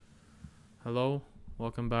Hello,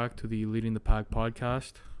 welcome back to the Leading the Pack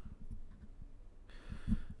podcast.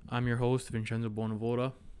 I'm your host, Vincenzo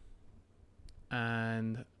Bonavoda,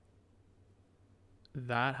 and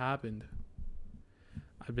that happened.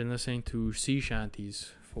 I've been listening to sea shanties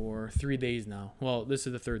for 3 days now. Well, this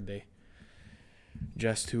is the third day,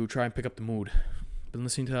 just to try and pick up the mood. Been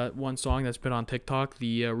listening to that one song that's been on TikTok,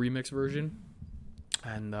 the remix version,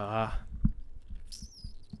 and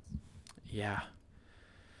yeah.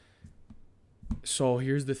 So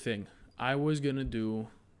here's the thing. I was gonna do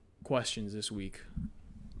questions this week,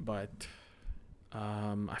 but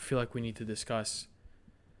I feel like we need to discuss.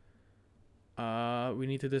 We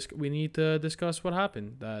need to discuss what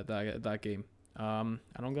happened that game. I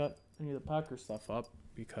don't got any of the Packers stuff up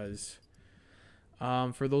because,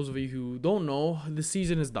 for those of you who don't know, the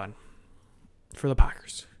season is done for the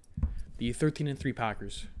Packers, the 13-3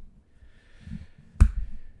 Packers,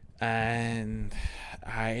 and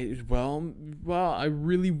I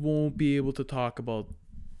really won't be able to talk about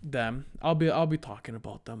them. I'll be talking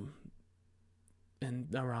about them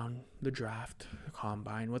and around the draft, the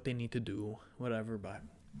combine, what they need to do, whatever. But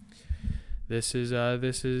there's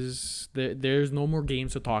no more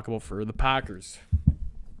games to talk about for the Packers.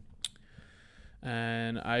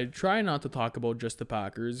 And I try not to talk about just the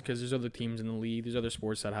Packers because there's other teams in the league, there's other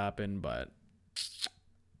sports that happen. But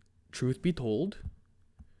truth be told,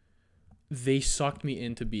 they sucked me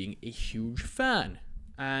into being a huge fan.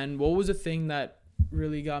 And what was the thing that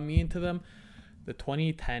really got me into them? The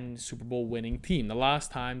 2010 Super Bowl winning team. The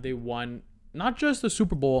last time they won not just the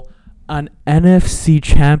Super Bowl, an NFC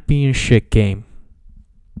championship game.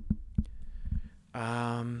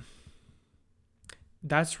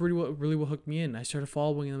 That's really what hooked me in. I started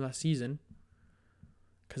following them that season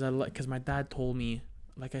because my dad told me.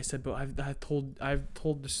 Like I said, but I've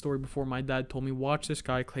told this story before. My dad told me, watch this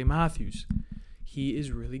guy, Clay Matthews. He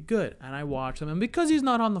is really good. And I watched him. And because he's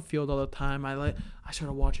not on the field all the time, I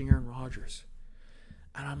started watching Aaron Rodgers.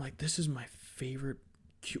 And I'm like, this is my favorite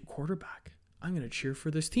quarterback. I'm going to cheer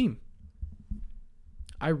for this team.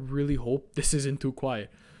 I really hope this isn't too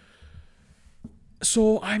quiet.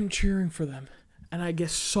 So I'm cheering for them. And I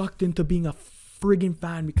get sucked into being a friggin'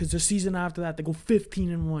 fan because the season after that, they go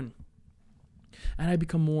 15-1. And I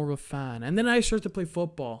become more of a fan. And then I start to play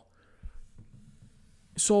football.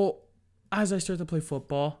 So as I start to play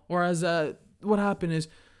football, what happened is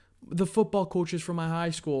the football coaches from my high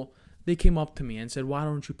school, they came up to me and said, why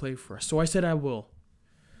don't you play for us? So I said, I will.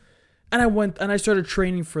 And I went and I started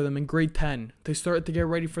training for them in grade 10. They started to get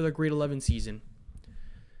ready for their grade 11 season.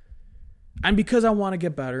 And because I want to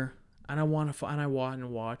get better and I want to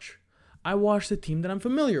watch, I watch the team that I'm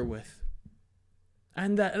familiar with.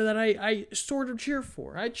 And that I sort of cheer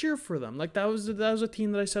for. I cheer for them. Like that was a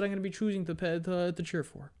team that I said I'm going to be choosing to cheer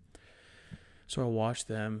for. So I watch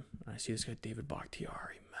them, and I see this guy, David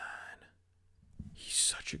Bakhtiari. Man,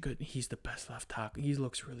 he's the best left tackle. He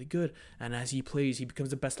looks really good. And as he plays, he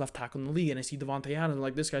becomes the best left tackle in the league. And I see Davante Adams,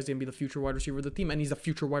 like this guy's going to be the future wide receiver of the team. And he's the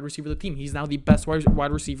future wide receiver of the team. He's now the best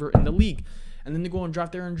wide receiver in the league. And then they go and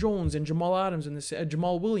draft Aaron Jones and Jamal Adams and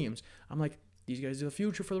Jamal Williams. I'm like, these guys are the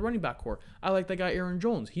future for the running back core. I like that guy, Aaron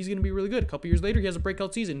Jones. He's going to be really good. A couple years later, he has a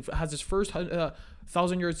breakout season, has his first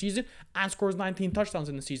 1,000-yard season, and scores 19 touchdowns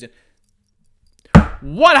in the season.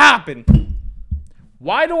 What happened?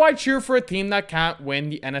 Why do I cheer for a team that can't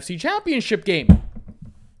win the NFC Championship game?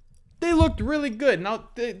 They looked really good. Now,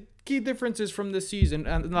 the key differences from this season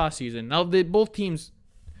and last season. Now, both teams,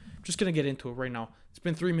 I'm just going to get into it right now. It's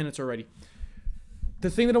been 3 minutes already.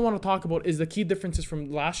 The thing that I want to talk about is the key differences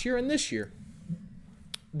from last year and this year.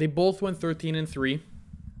 They both went 13-3,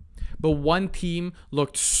 but one team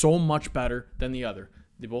looked so much better than the other.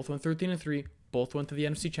 They both went 13-3, both went to the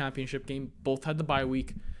NFC Championship game, both had the bye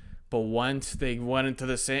week, but once they went into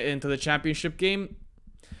the championship game,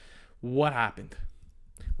 what happened?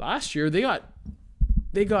 Last year they got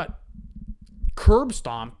curb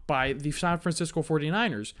stomped by the San Francisco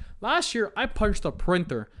 49ers. Last year I punched a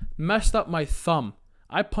printer, messed up my thumb.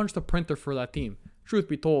 I punched a printer for that team. Truth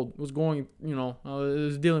be told, I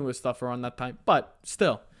was dealing with stuff around that time. But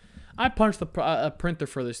still, I punched a printer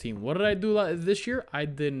for this team. What did I do this year? I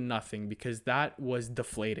did nothing because that was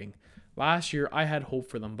deflating. Last year, I had hope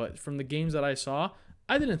for them. But from the games that I saw,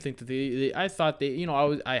 I didn't think that I thought they,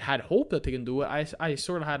 I had hope that they can do it. I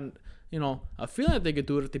sort of had, a feeling that they could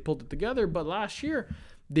do it if they pulled it together. But last year,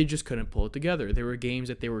 they just couldn't pull it together. There were games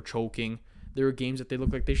that they were choking. There were games that they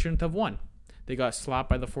looked like they shouldn't have won. They got slapped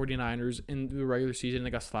by the 49ers in the regular season.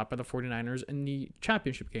 They got slapped by the 49ers in the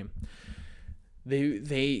championship game.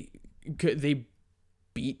 They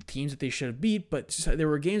beat teams that they should have beat, but there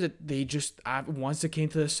were games that they just, once it came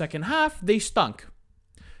to the second half, they stunk.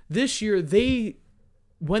 This year,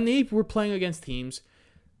 when they were playing against teams,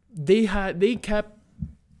 they kept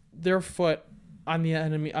their foot on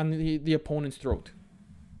the opponent's throat.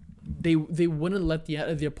 They wouldn't let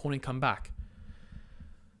the opponent come back.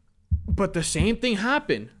 But the same thing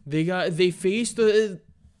happened. They faced the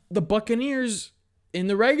Buccaneers in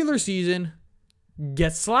the regular season,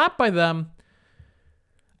 get slapped by them,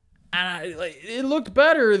 and it looked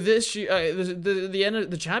better this year. The end of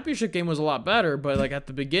the championship game was a lot better, but like at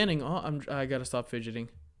the beginning, I gotta stop fidgeting.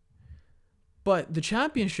 But the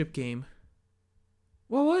championship game,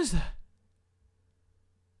 what was that?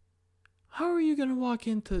 How are you gonna walk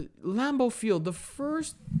into Lambeau Field, the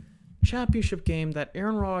first championship game that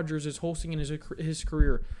Aaron Rodgers is hosting in his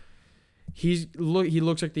career? He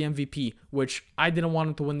looks like the MVP, which I didn't want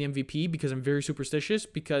him to win the MVP because I'm very superstitious,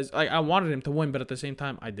 because I wanted him to win, but at the same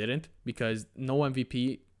time I didn't, because no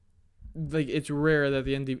MVP, like, it's rare that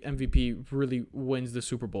the MVP really wins the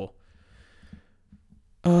Super Bowl.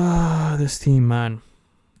 This team, man.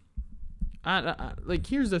 Like,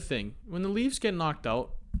 here's the thing. When the Leafs get knocked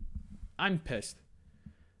out, I'm pissed.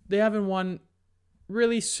 They haven't won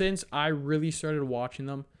really since I really started watching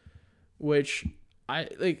them, which I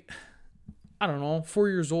don't know, 4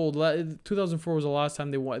 years old. 2004 was the last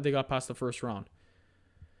time they got past the first round.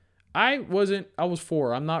 I was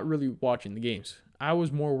 4. I'm not really watching the games. I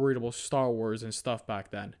was more worried about Star Wars and stuff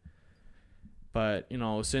back then. But,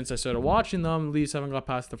 since I started watching them, the Leafs haven't got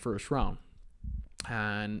past the first round.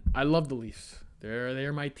 And I love the Leafs.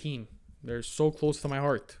 They're my team. They're so close to my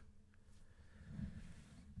heart.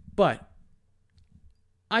 But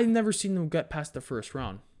I've never seen them get past the first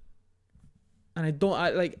round. And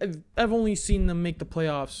I've only seen them make the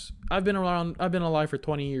playoffs. I've been alive for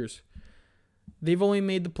 20 years. They've only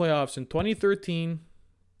made the playoffs in 2013,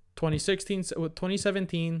 2016,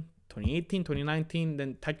 2017, 2018, 2019,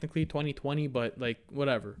 then technically 2020, but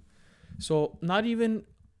whatever. So not even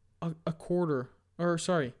a quarter,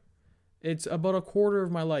 it's about a quarter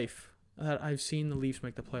of my life that I've seen the Leafs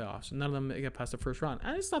make the playoffs. And none of them get past the first round.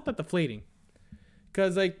 And it's not that deflating.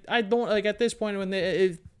 Because I don't, at this point when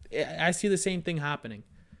I see the same thing happening.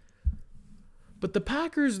 But the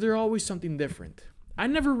Packers, they're always something different. I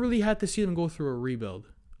never really had to see them go through a rebuild.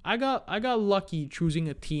 I got lucky choosing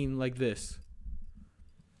a team like this.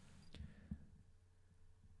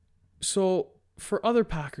 So, for other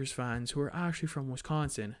Packers fans who are actually from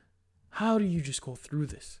Wisconsin, how do you just go through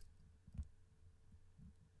this?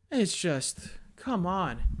 It's just, come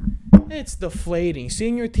on. It's deflating.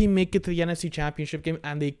 Seeing your team make it to the NFC Championship game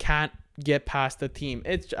and they can't get past the team.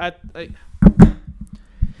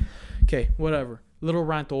 Okay, whatever. Little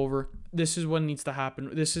rant over. This is what needs to happen.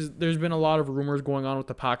 There's been a lot of rumors going on with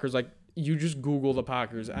the Packers. You just Google the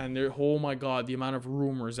Packers and oh my God, the amount of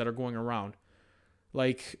rumors that are going around.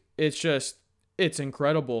 It's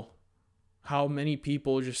incredible how many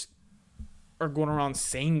people just are going around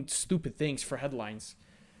saying stupid things for headlines.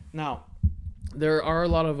 Now, there are a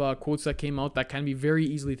lot of quotes that came out that can be very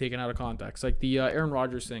easily taken out of context. Like the Aaron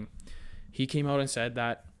Rodgers thing. He came out and said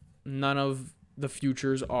that none of the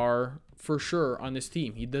futures are for sure on this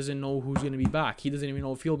team. He doesn't know who's going to be back. He doesn't even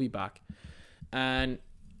know if he'll be back. And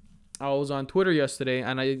I was on Twitter yesterday,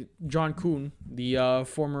 and John Kuhn, the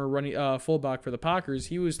former running fullback for the Packers,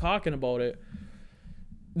 he was talking about it.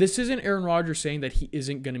 This isn't Aaron Rodgers saying that he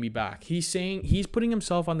isn't going to be back. He's saying he's putting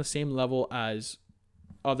himself on the same level as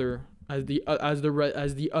the other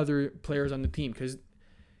players on the team, because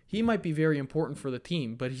he might be very important for the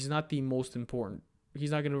team, but he's not the most important.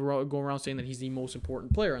 He's not going to go around saying that he's the most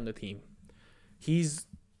important player on the team. He's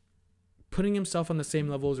putting himself on the same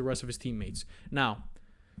level as the rest of his teammates. Now,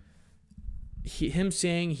 him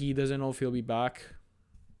saying he doesn't know if he'll be back,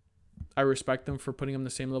 I respect him for putting him on the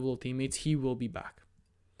same level of teammates. He will be back.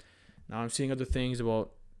 Now, I'm seeing other things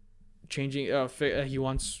about changing. He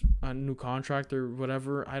wants a new contract or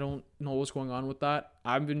whatever. I don't know what's going on with that.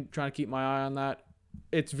 I've been trying to keep my eye on that.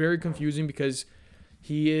 It's very confusing because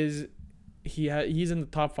he's in the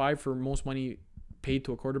top 5 for most money paid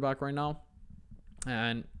to a quarterback right now,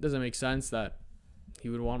 and it doesn't make sense that he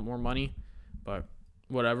would want more money, but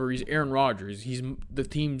whatever. He's Aaron Rodgers. He's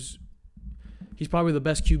probably the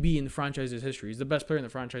best QB in the franchise's history. He's the best player in the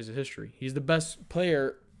franchise's history. He's the best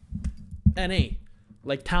player, NA,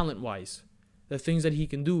 talent-wise. The things that he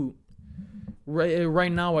can do.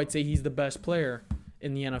 Right now, I'd say he's the best player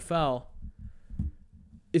in the NFL.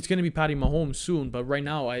 It's going to be Patty Mahomes soon, but right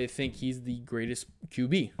now I think he's the greatest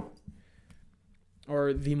QB.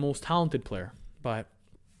 Or the most talented player. But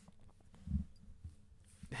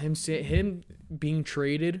him being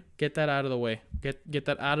traded, get that out of the way. Get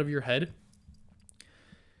that out of your head.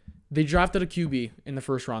 They drafted a QB in the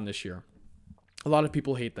first round this year. A lot of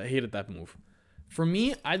people hated that move. For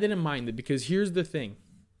me, I didn't mind it because here's the thing.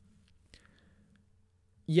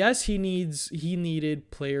 Yes, he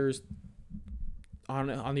needed players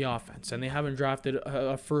on the offense, and they haven't drafted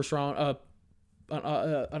a first round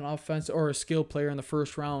an offense or a skilled player in the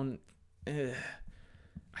first round.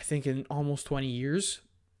 I think in almost 20 years.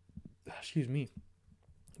 Excuse me,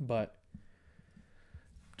 but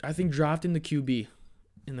I think drafting the QB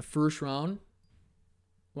in the first round,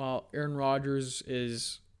 while Aaron Rodgers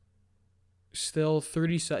is still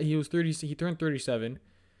 37, he turned 37.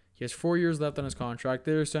 He has 4 years left on his contract.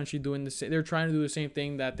 They're essentially doing the same. They're trying to do the same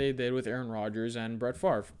thing that they did with Aaron Rodgers and Brett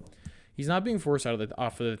Favre. He's not being forced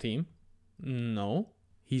off of the team. No,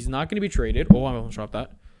 he's not going to be traded. Oh, I'm almost dropped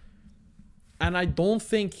that. And I don't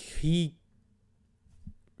think he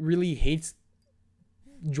really hates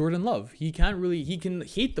Jordan Love. He can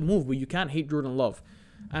hate the move, but you can't hate Jordan Love.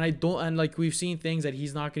 And like we've seen things that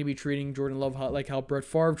he's not going to be treating Jordan Love like how Brett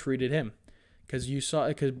Favre treated him, because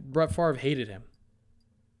Brett Favre hated him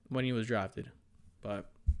when he was drafted.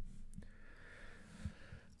 But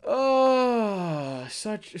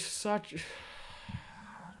such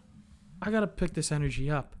I gotta pick this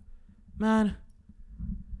energy up, man.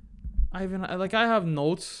 I have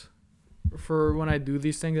notes for when I do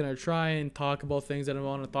these things, and I try and talk about things that I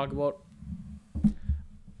want to talk about.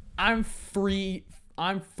 I'm free.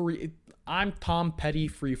 I'm Tom Petty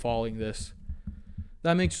free falling this.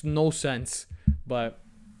 That makes no sense, but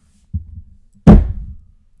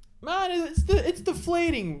man, it's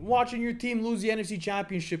deflating watching your team lose the NFC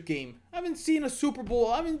Championship game. I haven't seen a Super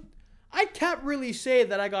Bowl. I can't really say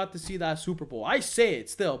that I got to see that Super Bowl. I say it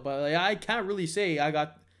still, but I can't really say I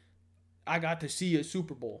got to see a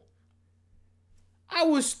Super Bowl. I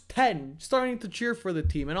was 10, starting to cheer for the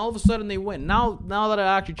team, and all of a sudden they win. Now that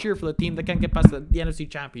I actually cheer for the team, they can't get past the NFC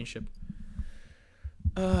Championship.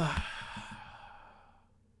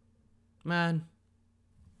 Man,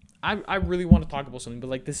 I really want to talk about something,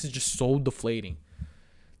 but this is just so deflating.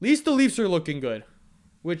 At least the Leafs are looking good,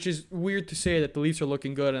 which is weird to say that the Leafs are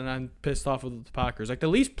looking good, and I'm pissed off with the Packers. The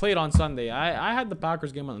Leafs played on Sunday. I had the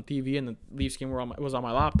Packers game on the TV, and the Leafs game was on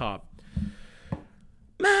my laptop.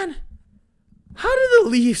 Man, how do the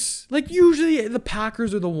Leafs, usually the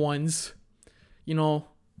Packers are the ones,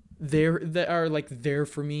 they are there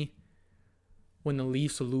for me when the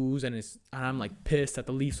Leafs lose, and I'm pissed that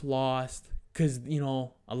the Leafs lost because,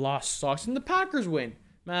 a loss sucks, and the Packers win.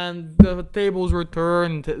 Man, the tables were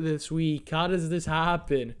turned this week. How does this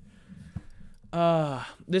happen?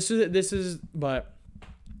 This is but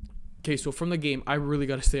okay, so from the game, I really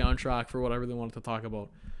got to stay on track for what I really wanted to talk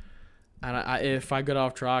about. And if I get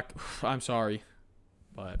off track, I'm sorry.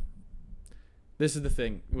 But this is the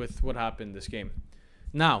thing with what happened this game.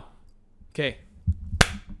 Now, okay,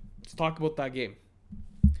 let's talk about that game.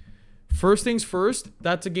 First things first,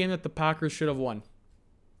 that's a game that the Packers should have won.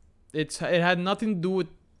 It had nothing to do with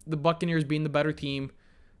the Buccaneers being the better team,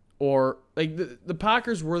 or the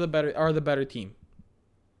Packers are the better team.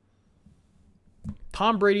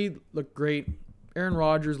 Tom Brady looked great. Aaron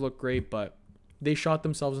Rodgers looked great, but they shot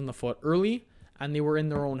themselves in the foot early, and they were in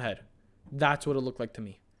their own head. That's what it looked like to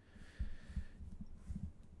me.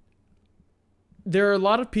 There are a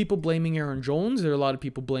lot of people blaming Aaron Jones. There are a lot of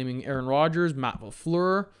people blaming Aaron Rodgers, Matt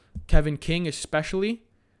LaFleur, Kevin King especially.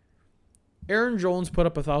 Aaron Jones put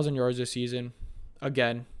up 1,000 yards this season.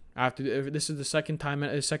 Again, this is the second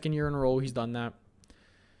year in a row he's done that.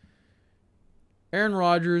 Aaron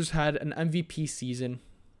Rodgers had an MVP season,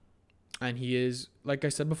 and he is, like I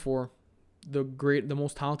said before, the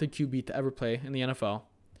most talented QB to ever play in the NFL.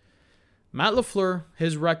 Matt LaFleur,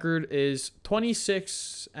 his record is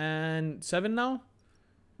 26-7 now,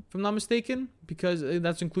 if I'm not mistaken, because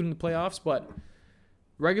that's including the playoffs. But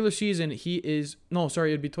regular season, it'd be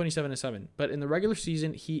 27-7. But in the regular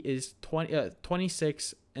season, he is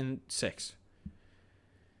 26-6,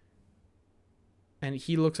 and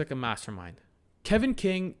he looks like a mastermind. Kevin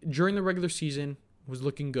King during the regular season was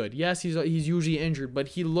looking good. Yes, he's usually injured, but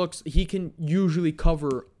he can usually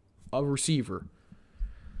cover a receiver.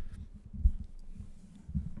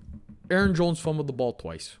 Aaron Jones fumbled the ball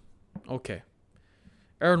twice. Okay.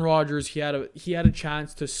 Aaron Rodgers, he had a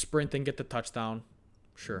chance to sprint and get the touchdown.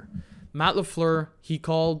 Sure. Matt LaFleur, he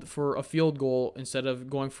called for a field goal instead of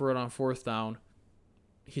going for it on fourth down.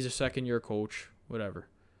 He's a second-year coach. Whatever.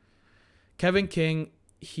 Kevin King,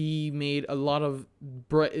 he made a lot of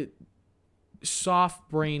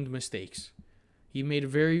soft-brained mistakes. He made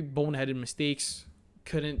very boneheaded mistakes.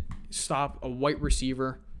 Couldn't stop a white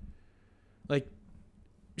receiver.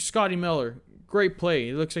 Scotty Miller, great play.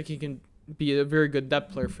 It looks like he can be a very good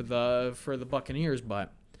depth player for the Buccaneers,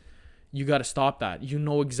 but You got to stop that. You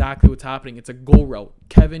know exactly what's happening. It's a go route.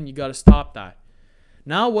 Kevin, you got to stop that.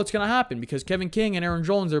 Now what's going to happen? Because Kevin King and Aaron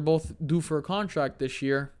Jones, they're both due for a contract this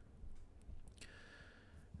year.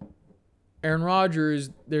 Aaron Rodgers,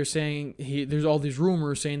 they're saying there's all these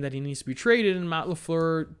rumors saying that he needs to be traded, and Matt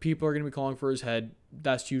LaFleur, people are going to be calling for his head.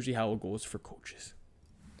 That's usually how it goes for coaches.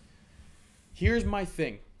 Here's my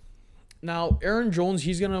thing. Now, Aaron Jones,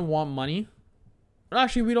 he's going to want money. But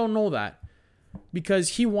actually, we don't know that because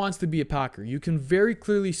he wants to be a Packer. You can very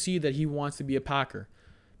clearly see that he wants to be a Packer.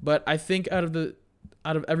 But I think out of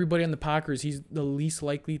everybody on the Packers, he's the least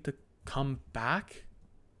likely to come back,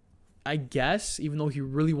 I guess, even though he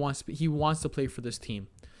really wants to play for this team.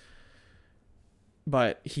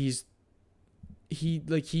 But he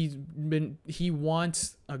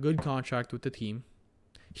wants a good contract with the team.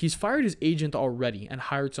 He's fired his agent already and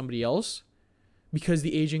hired somebody else because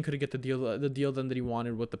the agent couldn't get the deal then that he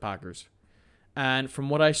wanted with the Packers. And from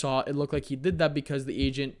what I saw, it looked like he did that because the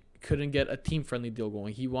agent couldn't get a team-friendly deal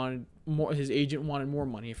going. He wanted more. His agent wanted more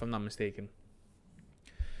money, if I'm not mistaken.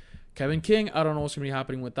 Kevin King, I don't know what's gonna be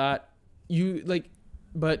happening with that.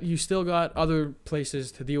 But you still got other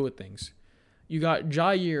places to deal with things. You got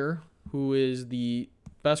Jair, who is the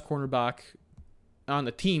best cornerback on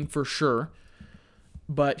the team for sure,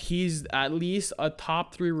 but he's at least a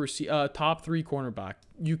top three cornerback.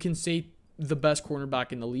 You can say the best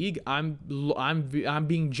cornerback in the league. I'm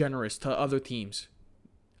being generous to other teams.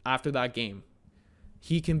 After that game,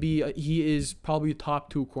 he is probably a top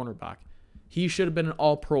 2 cornerback. He should have been an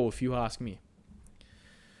all-pro if you ask me.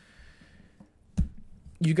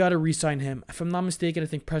 You got to re-sign him. If I'm not mistaken, I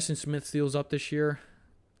think Preston Smith deals up this year,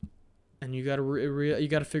 and you got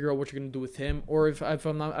to figure out what you're gonna do with him. Or if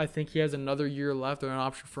I'm not, I think he has another year left or an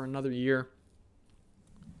option for another year.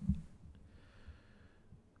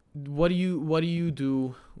 What do you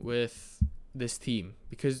do with this team?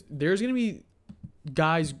 Because there's gonna be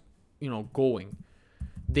guys, going.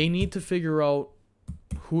 They need to figure out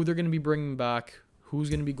who they're gonna be bringing back,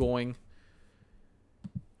 who's gonna be going.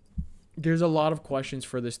 There's a lot of questions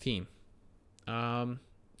for this team.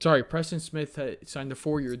 Preston Smith signed a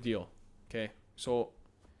 4-year deal. Okay, so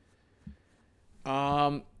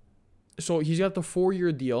he's got the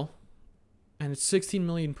 4-year deal, and it's $16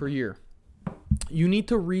 million per year. You need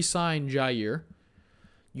to re-sign Jair.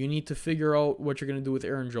 You need to figure out what you're gonna do with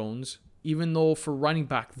Aaron Jones. Even though for running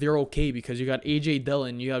back they're okay because you got A.J.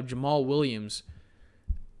 Dillon, you have Jamal Williams.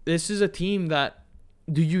 This is a team that.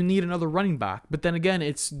 Do you need another running back? But then again,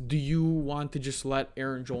 do you want to just let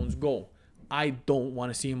Aaron Jones go? I don't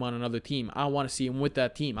want to see him on another team. I want to see him with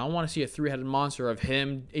that team. I want to see a 3-headed monster of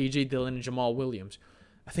him, A.J. Dillon, and Jamal Williams.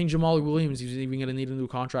 I think Jamal Williams is even going to need a new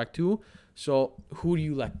contract too. So who do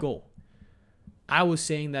you let go? I was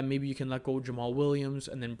saying that maybe you can let go of Jamal Williams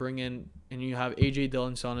and then bring in, and you have A.J.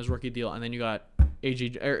 Dillon on his rookie deal, and then you got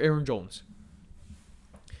Aaron Jones.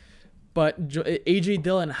 But A.J.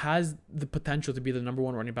 Dillon has the potential to be the number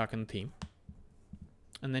 1 running back on the team.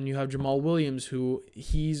 And then you have Jamal Williams, who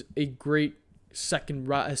he's a great second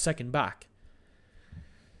back.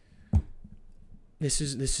 This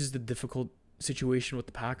is the difficult situation with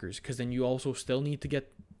the Packers, because then you also still need to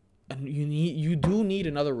get, and you do need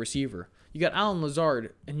another receiver. You got Allen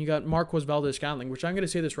Lazard and you got Marquez Valdes-Scantling, which I'm going to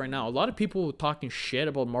say this right now. A lot of people were talking shit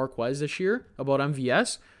about Marquez this year, about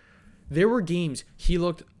MVS. There were games he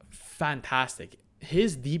looked fantastic.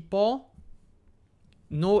 His deep ball,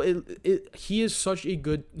 he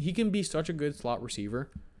can be such a good slot receiver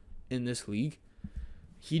in this league.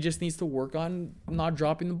 He just needs to work on not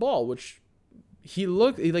dropping the ball, which he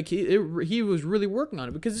looked like he was really working on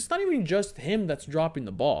it, because it's not even just him that's dropping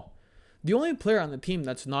the ball. The only player on the team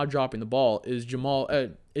that's not dropping the ball is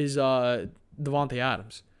Davante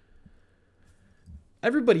Adams.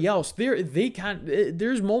 Everybody else,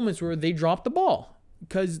 there's moments where they drop the ball,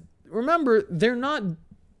 because remember, they're not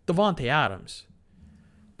Davante Adams,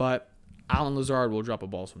 but Allen Lazard will drop a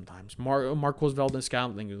ball sometimes. Marquez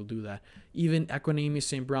Valdes-Scantling will do that. Even Equanimeous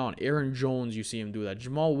St. Brown, Aaron Jones, you see him do that.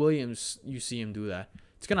 Jamal Williams, you see him do that.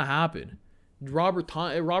 It's gonna happen. Robert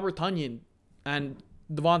Tonyan and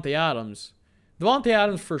Davante Adams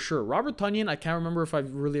for sure. Robert Tonyan, I can't remember if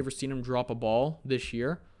I've really ever seen him drop a ball this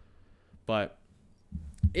year, but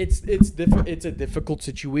it's a difficult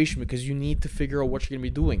situation because you need to figure out what you're gonna be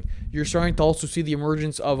doing. You're starting to also see the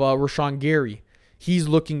emergence of Rashawn Gary. He's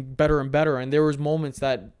looking better and better, and there was moments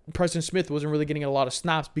that Preston Smith wasn't really getting a lot of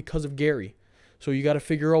snaps because of Gary. So you got to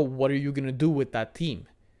figure out, what are you going to do with that team?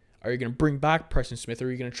 Are you going to bring back Preston Smith, or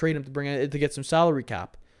are you going to trade him to get some salary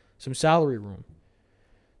cap, some salary room?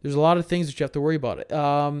 There's a lot of things that you have to worry about.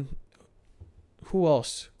 Who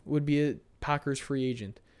else would be a Packers free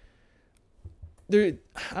agent?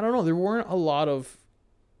 I don't know, there weren't a lot of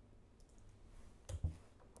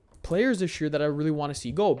players this year that I really want to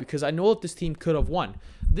see go, because I know that this team could have won.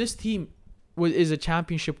 This team is a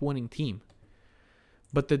championship winning team.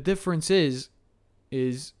 But the difference is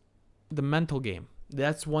the mental game.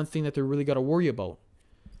 That's one thing that they really got to worry about.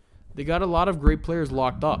 They got a lot of great players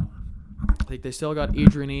locked up. Like, they still got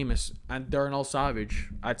Adrian Amos and Darnell Savage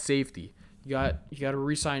at safety. You got to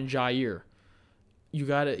re-sign Jair. You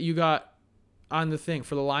got on the thing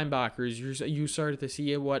for the linebackers. You started to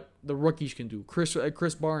see what the rookies can do.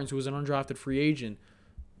 Chris Barnes, who was an undrafted free agent,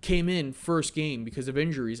 came in first game because of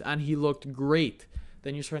injuries, and he looked great.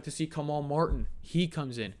 Then you start to see Kamal Martin. He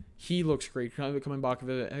comes in. He looks great coming back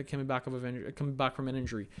from an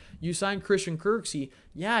injury. You signed Christian Kirksey.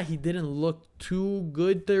 Yeah, he didn't look too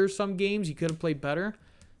good there some games. He could have played better.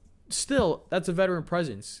 Still, that's a veteran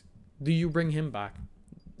presence. Do you bring him back?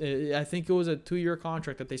 I think it was a 2-year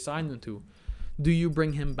contract that they signed him to. Do you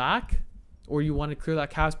bring him back? Or you want to clear that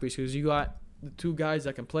cap space because you got the 2 guys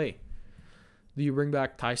that can play? Do you bring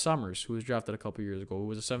back Ty Summers, who was drafted a couple years ago, who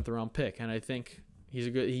was a 7th round pick? And I think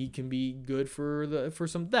he can be good for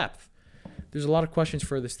some depth. There's a lot of questions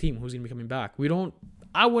for this team. Who's going to be coming back?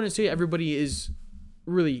 I wouldn't say everybody is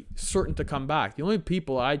really certain to come back. The only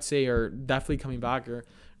people I'd say are definitely coming back are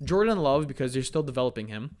Jordan Love, because they're still developing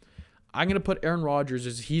him. I'm going to put Aaron Rodgers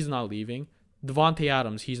as he's not leaving. Devontae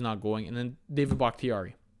Adams, he's not going. And then David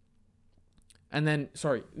Bakhtiari. And then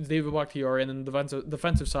the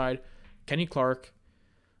defensive side, Kenny Clark,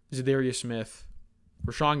 Zadarius Smith,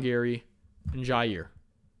 Rashawn Gary, and Jair.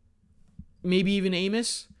 Maybe even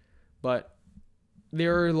Amos, but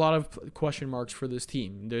there are a lot of question marks for this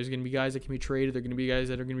team. There's going to be guys that can be traded. There are going to be guys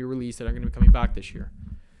that are going to be released that are going to be coming back this year.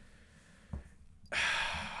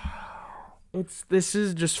 This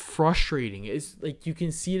is just frustrating. It's like you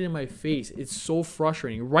can see it in my face. It's so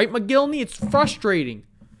frustrating. Right, McGillney? It's frustrating.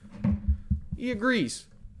 He agrees.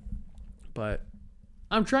 But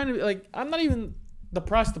I'm trying to, I'm not even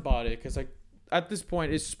depressed about it, because, at this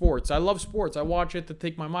point, it's sports. I love sports. I watch it to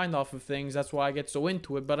take my mind off of things. That's why I get so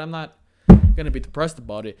into it. But I'm not going to be depressed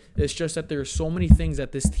about it. It's just that there are so many things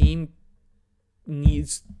that this team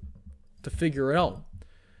needs to figure it out.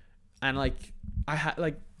 And,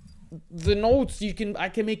 the notes, I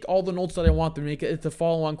can make all the notes that I want to make it to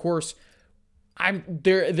follow on course.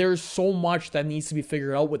 There's so much that needs to be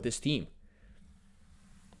figured out with this team.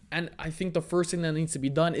 And I think the first thing that needs to be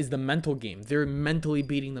done is the mental game. They're mentally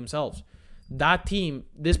beating themselves. That team,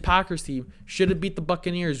 this Packers team, should have beat the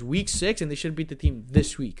Buccaneers week 6, and they should have beat the team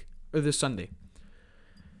this week, or this Sunday.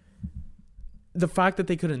 The fact that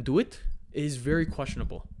they couldn't do it is very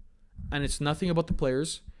questionable. And it's nothing about the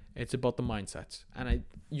players. It's about the mindsets. And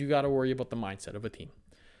you got to worry about the mindset of a team.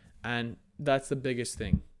 And that's the biggest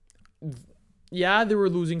thing. Yeah, they were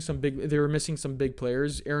missing some big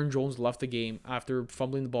players. Aaron Jones left the game after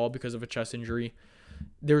fumbling the ball because of a chest injury.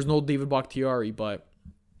 There's no David Bakhtiari, but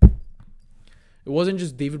it wasn't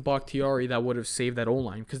just David Bakhtiari that would have saved that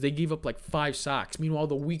O-line, because they gave up 5 sacks. Meanwhile,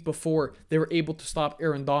 the week before, they were able to stop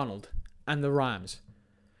Aaron Donald and the Rams.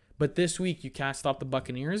 But this week, you can't stop the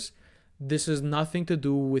Buccaneers. This has nothing to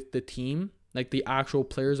do with the team, the actual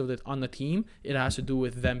players on the team. It has to do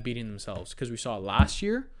with them beating themselves, because we saw last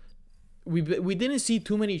year. We didn't see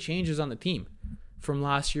too many changes on the team from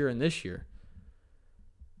last year and this year.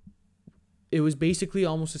 It was basically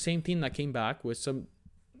almost the same team that came back with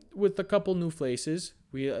a couple new faces.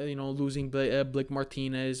 We losing Blake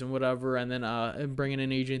Martinez and whatever, and then and bringing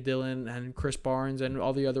in AJ Dillon and Chris Barnes and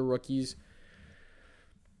all the other rookies.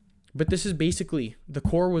 But this is basically, the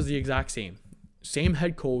core was the exact same. Same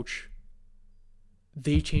head coach.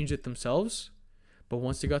 They changed it themselves, but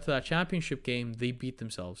once they got to that championship game, they beat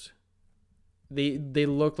themselves. They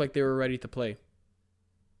looked like they were ready to play.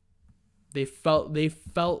 They felt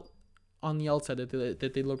on the outside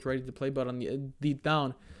that they looked ready to play, but on the deep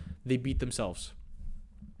down, they beat themselves.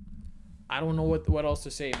 I don't know what else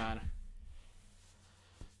to say, man.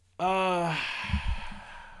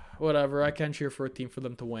 Whatever. I can't cheer for a team for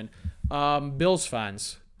them to win. Bills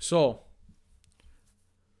fans. So,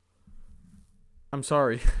 I'm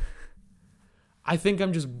sorry. I think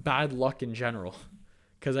I'm just bad luck in general.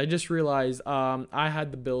 Because I just realized I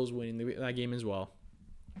had the Bills winning that game as well.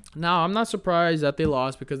 Now, I'm not surprised that they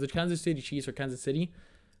lost, because the Kansas City Chiefs are Kansas City.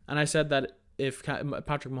 And I said that if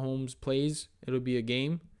Patrick Mahomes plays, it'll be a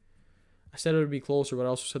game. I said it would be closer, but I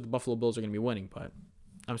also said the Buffalo Bills are going to be winning. But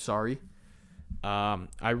I'm sorry.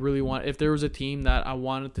 I really want, if there was a team that I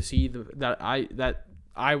wanted to see, I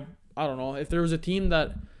don't know, if there was a team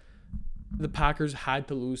that the Packers had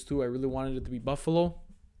to lose to, I really wanted it to be Buffalo,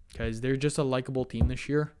 because they're just a likable team this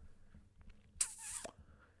year.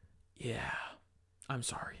 Yeah. I'm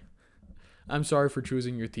sorry. I'm sorry for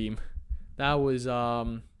choosing your team. That was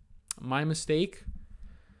my mistake.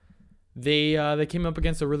 They came up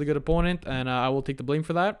against a really good opponent, and I will take the blame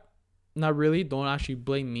for that. Not really. Don't actually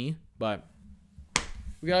blame me, but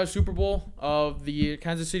we got a Super Bowl of the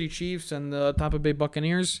Kansas City Chiefs and the Tampa Bay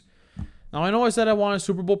Buccaneers. Now, I know I said I wanted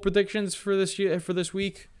Super Bowl predictions for this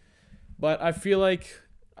week, but I feel like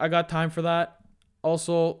I got time for that.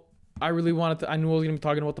 Also, I knew I was going to be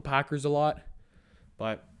talking about the Packers a lot,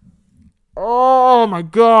 but oh my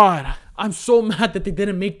God, I'm so mad that they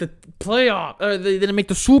didn't make the playoff. They didn't make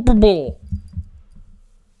the Super Bowl.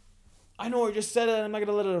 I know I just said it and I'm not going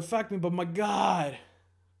to let it affect me, but my God.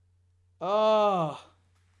 At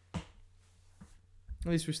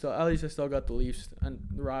least I still got the Leafs and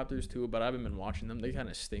the Raptors too, but I haven't been watching them. They kind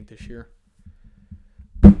of stink this year.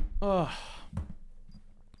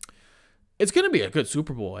 It's gonna be a good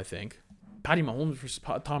Super Bowl, I think. Patty Mahomes versus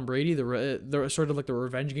Tom Brady, the sort of like the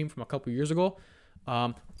revenge game from a couple years ago.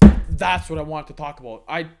 That's what I wanted to talk about.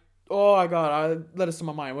 I let it to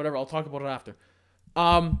my mind. Whatever, I'll talk about it after.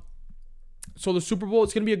 So the Super Bowl,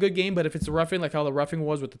 it's gonna be a good game, but if it's the roughing, like how the roughing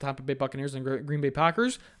was with the Tampa Bay Buccaneers and Green Bay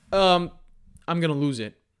Packers, I'm gonna lose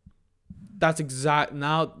it.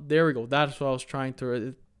 Now there we go. That's what I was trying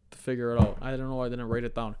to figure it out. I don't know why I didn't write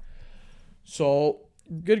it down. So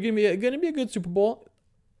gonna be a good Super Bowl.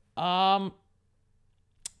 But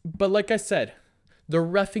like I said, the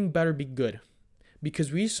reffing better be good,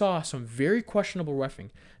 because we saw some very questionable reffing.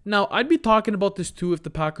 Now I'd be talking about this too if the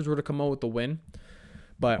Packers were to come out with the win,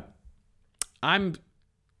 but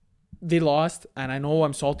they lost, and I know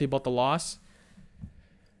I'm salty about the loss.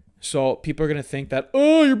 So people are gonna think that,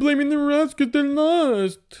 oh, you're blaming the refs because they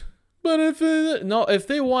lost. But if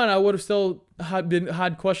they won, I would have still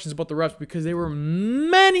had questions about the refs, because there were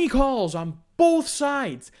many calls on both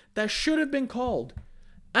sides that should have been called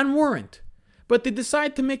and weren't. But they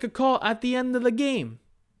decide to make a call at the end of the game.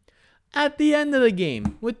 At the end of the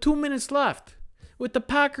game, with 2 minutes left, with the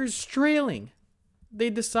Packers trailing,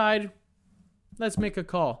 they decide, let's make a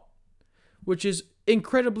call, which is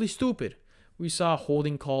incredibly stupid. We saw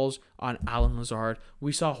holding calls on Allen Lazard.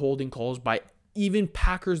 We saw holding calls by even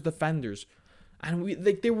Packers defenders. And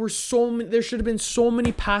there should have been so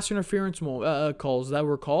many pass interference calls that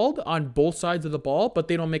were called on both sides of the ball, but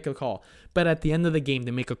they don't make a call. But at the end of the game,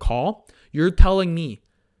 they make a call. You're telling me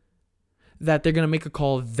that they're going to make a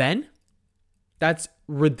call then? That's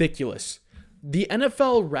ridiculous. The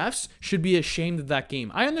NFL refs should be ashamed of that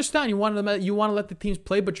game. I understand you want to let the teams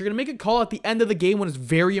play, but you're going to make a call at the end of the game when it's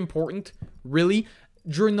very important. Really?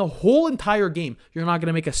 During the whole entire game, you're not going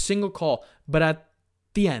to make a single call. But at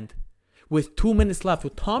the end, with 2 minutes left,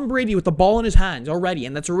 with Tom Brady with the ball in his hands already,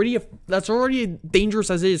 and that's already dangerous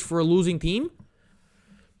as it is for a losing team,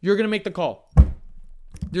 you're going to make the call.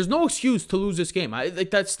 There's no excuse to lose this game.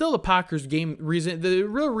 That's still the Packers' game reason. The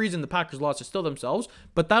real reason the Packers lost is still themselves,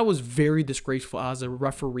 but that was very disgraceful as a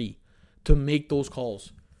referee to make those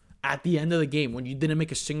calls at the end of the game when you didn't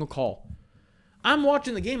make a single call. I'm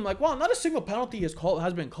watching the game like, wow, not a single penalty has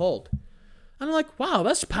been called. And I'm like, wow,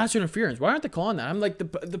 that's pass interference. Why aren't they calling that? I'm like, the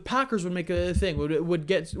Packers would make a thing,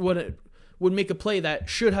 would make a play that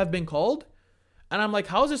should have been called, and I'm like,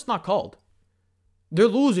 how is this not called? They're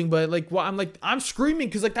losing, but I'm screaming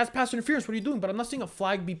because that's pass interference. What are you doing? But I'm not seeing a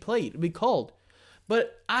flag be called.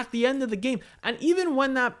 But at the end of the game, and even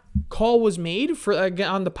when that call was made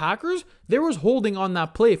on the Packers, there was holding on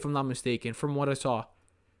that play, if I'm not mistaken, from what I saw,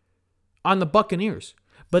 on the Buccaneers.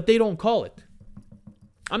 But they don't call it.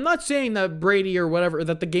 I'm not saying that Brady or whatever,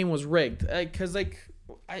 that the game was rigged, because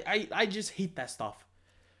I just hate that stuff.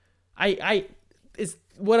 It's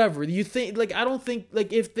whatever you think. I don't think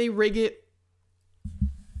if they rig it.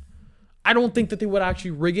 I don't think that they would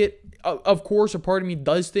actually rig it. Of course, a part of me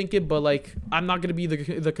does think it, but I'm not gonna be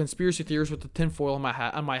the conspiracy theorist with the tinfoil on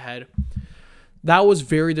my head. That was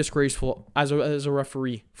very disgraceful as a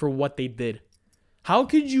referee for what they did. How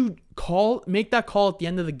could you make that call at the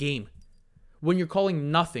end of the game when you're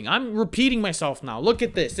calling nothing? I'm repeating myself now. Look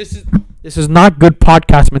at this. This is not good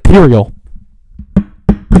podcast material.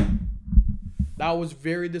 That was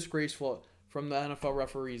very disgraceful from the NFL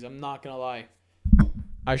referees. I'm not gonna lie.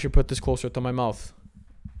 I should put this closer to my mouth.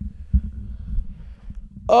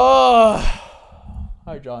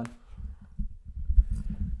 Hi, John.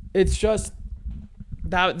 It's just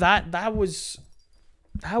that was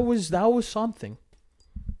something.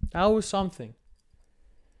 That was something.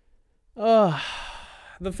 The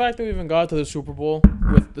fact that we even got to the Super Bowl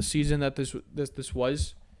with the season that this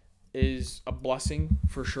was is a blessing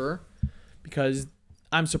for sure, because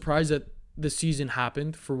I'm surprised that the season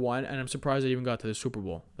happened, for one, and I'm surprised I even got to the Super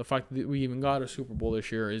Bowl. The fact that we even got a Super Bowl this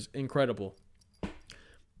year is incredible.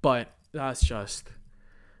 But that's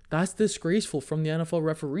disgraceful from the NFL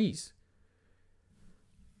referees.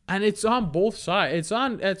 And it's on both sides.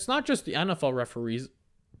 It's not just the NFL referees,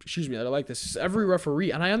 excuse me, that are like this. It's every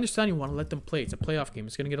referee. And I understand you want to let them play. It's a playoff game.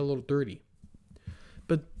 It's going to get a little dirty.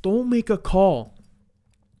 But don't make a call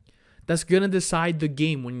that's going to decide the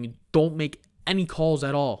game when you don't make any calls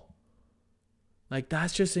at all. Like,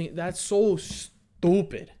 that's so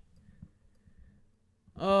stupid.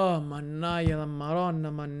 Oh, Manaya, La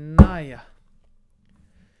Marona, Manaya.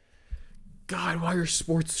 God, why are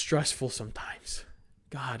sports stressful sometimes?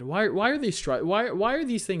 God, why are they why are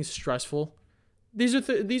these things stressful? These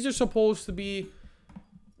are supposed to be.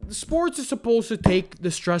 Sports is supposed to take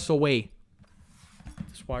the stress away.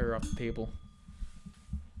 Just wire up the table.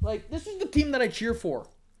 Like, this is the team that I cheer for.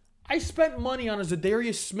 I spent money on a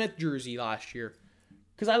Zadarius Smith jersey last year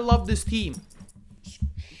because I love this team.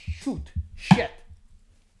 Shit.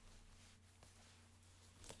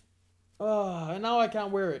 And now I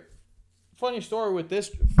can't wear it. Funny story with this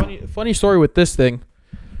thing.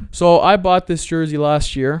 So I bought this jersey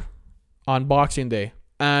last year on Boxing Day.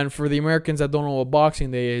 And for the Americans that don't know what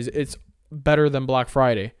Boxing Day is, it's better than Black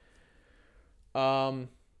Friday.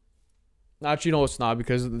 Actually, no, it's not,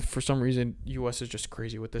 because for some reason US is just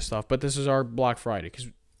crazy with this stuff. But this is our Black Friday, because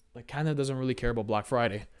like Canada doesn't really care about Black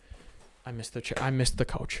Friday. I missed the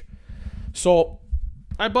couch. So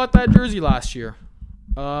I bought that jersey last year.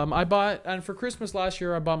 And for Christmas last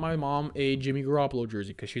year, I bought my mom a Jimmy Garoppolo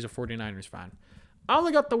jersey because she's a 49ers fan. I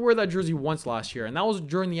only got to wear that jersey once last year, and that was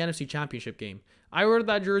during the NFC Championship game. I ordered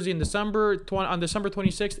that jersey in December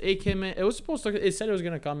 26th. It came in. It said it was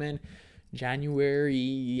gonna come in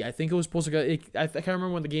January. I think it was supposed to go. I can't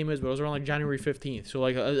remember when the game is, but it was around like January 15th. So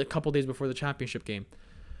like a couple days before the championship game.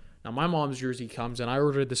 Now my mom's jersey comes, and I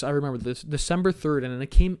ordered this. I remember this December 3rd, and then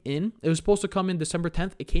it came in. It was supposed to come in December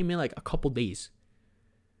 10th. It came in like a couple days.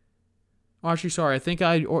 Oh, actually, sorry.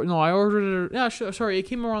 I ordered it. Yeah, sorry. It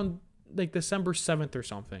came around like December 7th or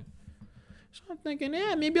something. So I'm thinking,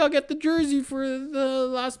 maybe I'll get the jersey for the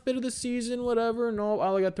last bit of the season, whatever. No, I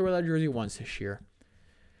only got to wear that jersey once this year.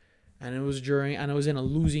 And it was in a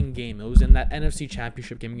losing game. It was in that NFC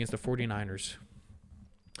Championship game against the 49ers.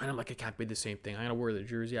 And I'm like, I can't be the same thing. I gotta wear the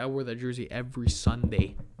jersey. I wear that jersey every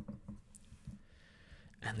Sunday.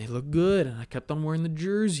 And they look good, and I kept on wearing the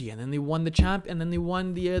jersey. And then they won the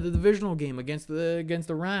divisional game against the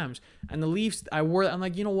Rams and the Leafs. I'm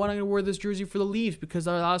like, you know what? I'm gonna wear this jersey for the Leafs because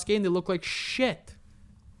our last game they looked like shit.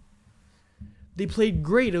 They played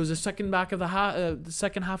great. It was the second half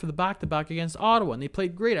of the back-to-back against Ottawa, and they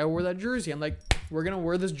played great. I wore that jersey. I'm like, we're gonna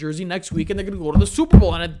wear this jersey next week, and they're gonna go to the Super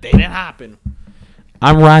Bowl, and it didn't happen.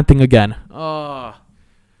 I'm ranting again.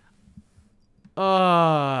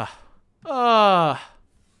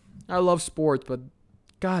 I love sports, but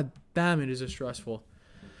god damn it, is it stressful.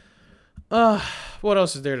 What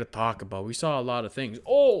else is there to talk about? We saw a lot of things.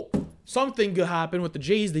 Oh, something good happened with the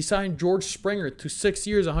Jays. They signed George Springer to 6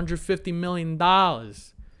 years, $150 million.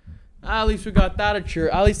 At least we got that to cheer.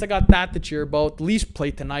 At least I got that to cheer about. The Leafs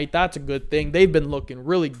play tonight. That's a good thing. They've been looking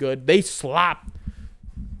really good. They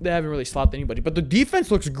haven't really slapped anybody, but the defense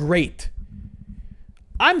looks great.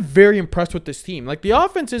 I'm very impressed with this team. Like, the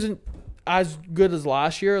offense isn't as good as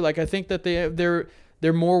last year. Like, I think that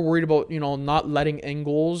they're more worried about, not letting in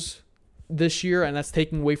goals this year, and that's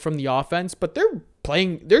taking away from the offense. But their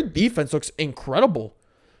defense looks incredible.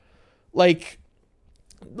 Like,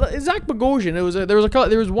 Zach Bogosian,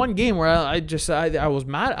 there was one game where I was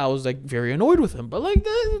mad. I was like very annoyed with him, but like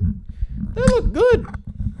they look good.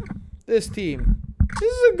 This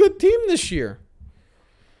is a good team this year.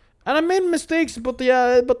 And I made mistakes about the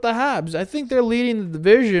Habs. I think they're leading the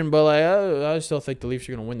division, but like I still think the Leafs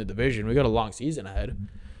are gonna win the division. We got a long season ahead.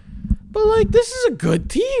 But like, this is a good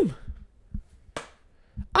team.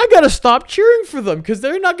 I gotta stop cheering for them because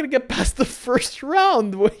they're not gonna get past the first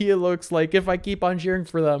round. The way it looks like if I keep on cheering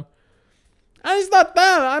for them. And it's not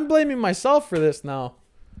them. I'm blaming myself for this now.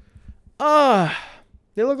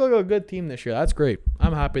 They look like a good team this year. That's great.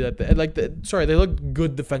 I'm happy that they look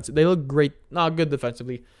good defensive. They look great. Not good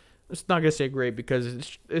defensively. It's not gonna say great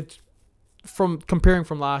because it's from comparing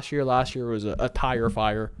from last year. Last year was a tire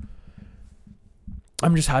fire.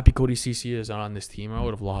 I'm just happy Cody Ceci is on this team. I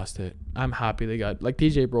would have lost it. I'm happy they got like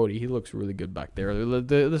TJ Brody. He looks really good back there.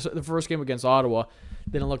 The first game against Ottawa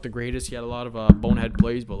didn't look the greatest. He had a lot of bonehead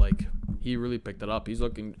plays, but like he really picked it up.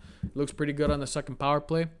 Looks pretty good on the second power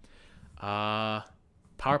play. Power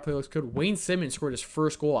play looks good. Wayne Simmons scored his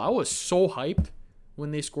first goal. I was so hyped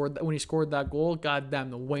when he scored that goal. God damn,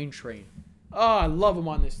 the Wayne train. I love him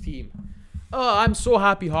on this team. I'm so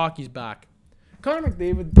happy hockey's back. Connor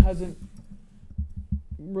McDavid hasn't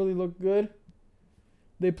really looked good,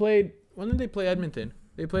 They played. When did they play Edmonton?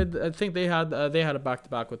 They played. I think they had a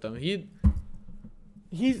back-to-back with them. He's.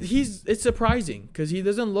 It's surprising because he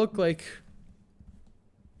doesn't look like.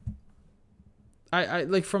 I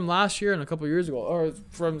like from last year and a couple years ago, or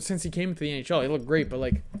from since he came to the NHL, he looked great. But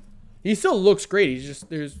like, he still looks great. He's just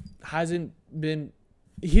hasn't been.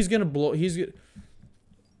 He's gonna blow. I'm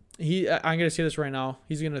gonna say this right now.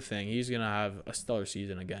 He's gonna have a stellar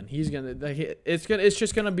season again. It's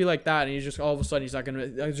just gonna be like that, and he's just all of a sudden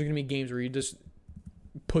there's gonna be games where he just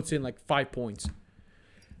puts in like 5 points.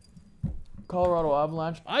 Colorado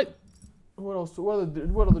Avalanche. What else?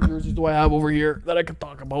 What other jerseys do I have over here that I can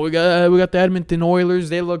talk about? We got the Edmonton Oilers.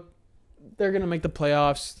 They're gonna make the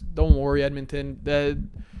playoffs. Don't worry, Edmonton.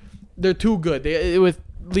 They're too good. With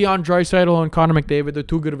Leon Draisaitl and Connor McDavid, they're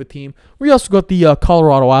too good of a team. We also got the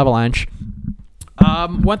Colorado Avalanche.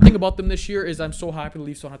 One thing about them this year is I'm so happy the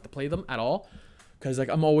Leafs don't have to play them at all, because like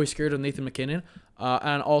I'm always scared of Nathan McKinnon.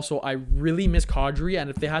 And also I really miss Kadri, and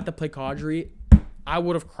if they had to play Kadri, I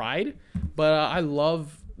would have cried. But I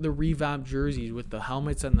love the revamped jerseys with the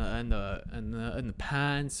helmets and the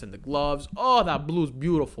pants and the gloves. Oh, that blue is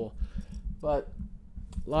beautiful. But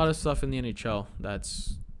a lot of stuff in the NHL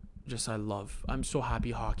that's just I love. I'm so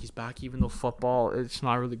happy hockey's back, even though football, it's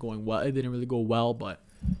not really going well. It didn't really go well, but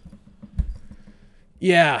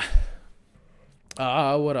yeah.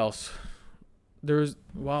 What else?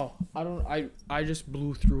 I just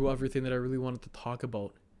blew through everything that I really wanted to talk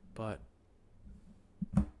about, but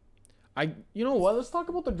you know what? Let's talk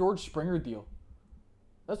about the George Springer deal.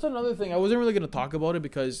 That's another thing. I wasn't really going to talk about it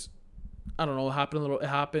because I don't know, it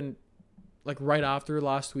happened like right after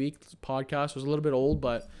last week's podcast. It was a little bit old,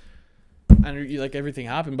 but and like everything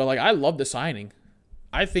happened, but like I love the signing.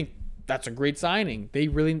 I think that's a great signing. They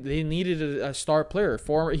needed a star player.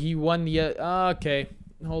 He won the okay.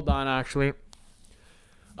 Hold on, actually.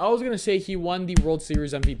 I was gonna say he won the World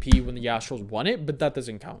Series MVP when the Astros won it, but that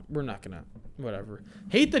doesn't count. We're not gonna whatever.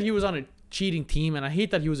 Hate that he was on a cheating team, and I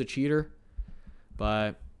hate that he was a cheater.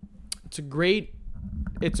 But it's a great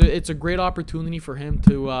opportunity for him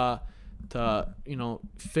to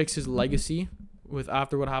fix his legacy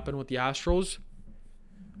after what happened with the Astros.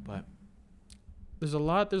 But this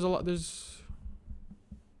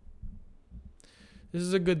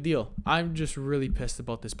is a good deal. I'm just really pissed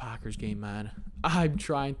about this Packers game, man. I'm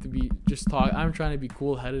trying to be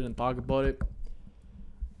cool-headed and talk about it.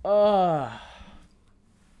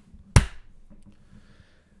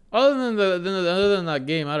 Other than that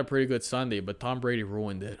game, I had a pretty good Sunday, but Tom Brady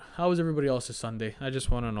ruined it. How was everybody else's Sunday? I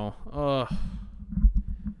just want to know.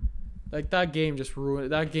 Like that game just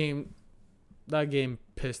ruined that game. That game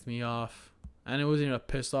pissed me off, and it wasn't even a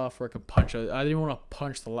pissed off where I could punch it. I didn't want to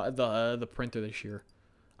punch the printer this year.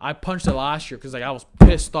 I punched it last year because like I was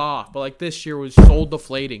pissed off, but like this year was so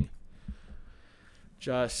deflating.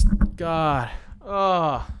 Just God.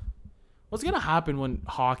 What's gonna happen when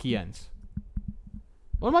hockey ends?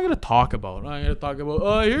 What am I gonna talk about? I'm gonna talk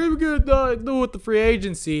about here we gonna do with the free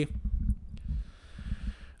agency.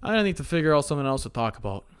 I'm gonna need to figure out something else to talk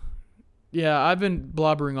about. Yeah, I've been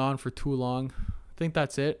blubbering on for too long. I think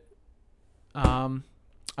that's it.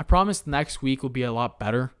 I promise next week will be a lot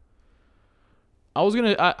better. I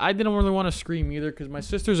didn't really want to scream either because my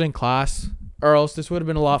sister's in class, or else this would have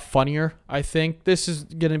been a lot funnier. I think this is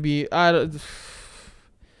gonna be. I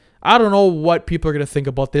don't know what people are gonna think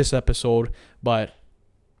about this episode, but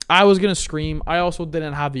I was gonna scream. I also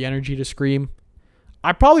didn't have the energy to scream.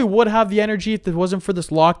 I probably would have the energy if it wasn't for this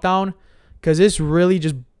lockdown, because it's really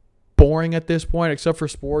just boring at this point, except for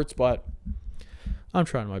sports. But I'm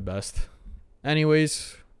trying my best.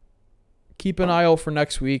 Anyways, keep an eye out for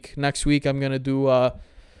next week. Next week I'm gonna do. I'm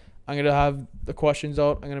gonna have the questions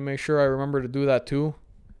out. I'm gonna make sure I remember to do that too,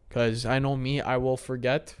 because I know me, I will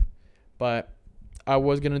forget. But I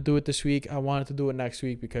was gonna do it this week. I wanted to do it next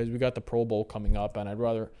week because we got the Pro Bowl coming up, and I'm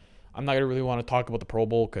not gonna really want to talk about the Pro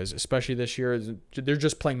Bowl because especially this year they're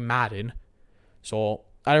just playing Madden, so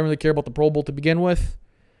I don't really care about the Pro Bowl to begin with.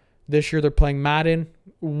 This year they're playing Madden.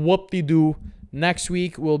 Whoop-de-doo. Next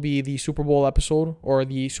week will be the Super Bowl episode, or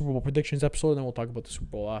the Super Bowl predictions episode, and then we'll talk about the Super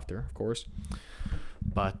Bowl after, of course.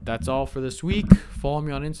 But that's all for this week. Follow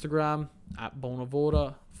me on Instagram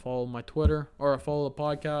 @Bonavoda. Follow my Twitter, or follow the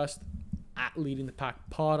podcast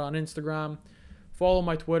 @LeadingThePackPod on Instagram. Follow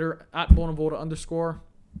my Twitter @Bonavoda_.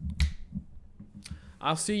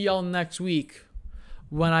 I'll see y'all next week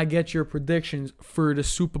when I get your predictions for the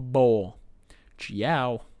Super Bowl.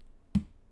 Ciao.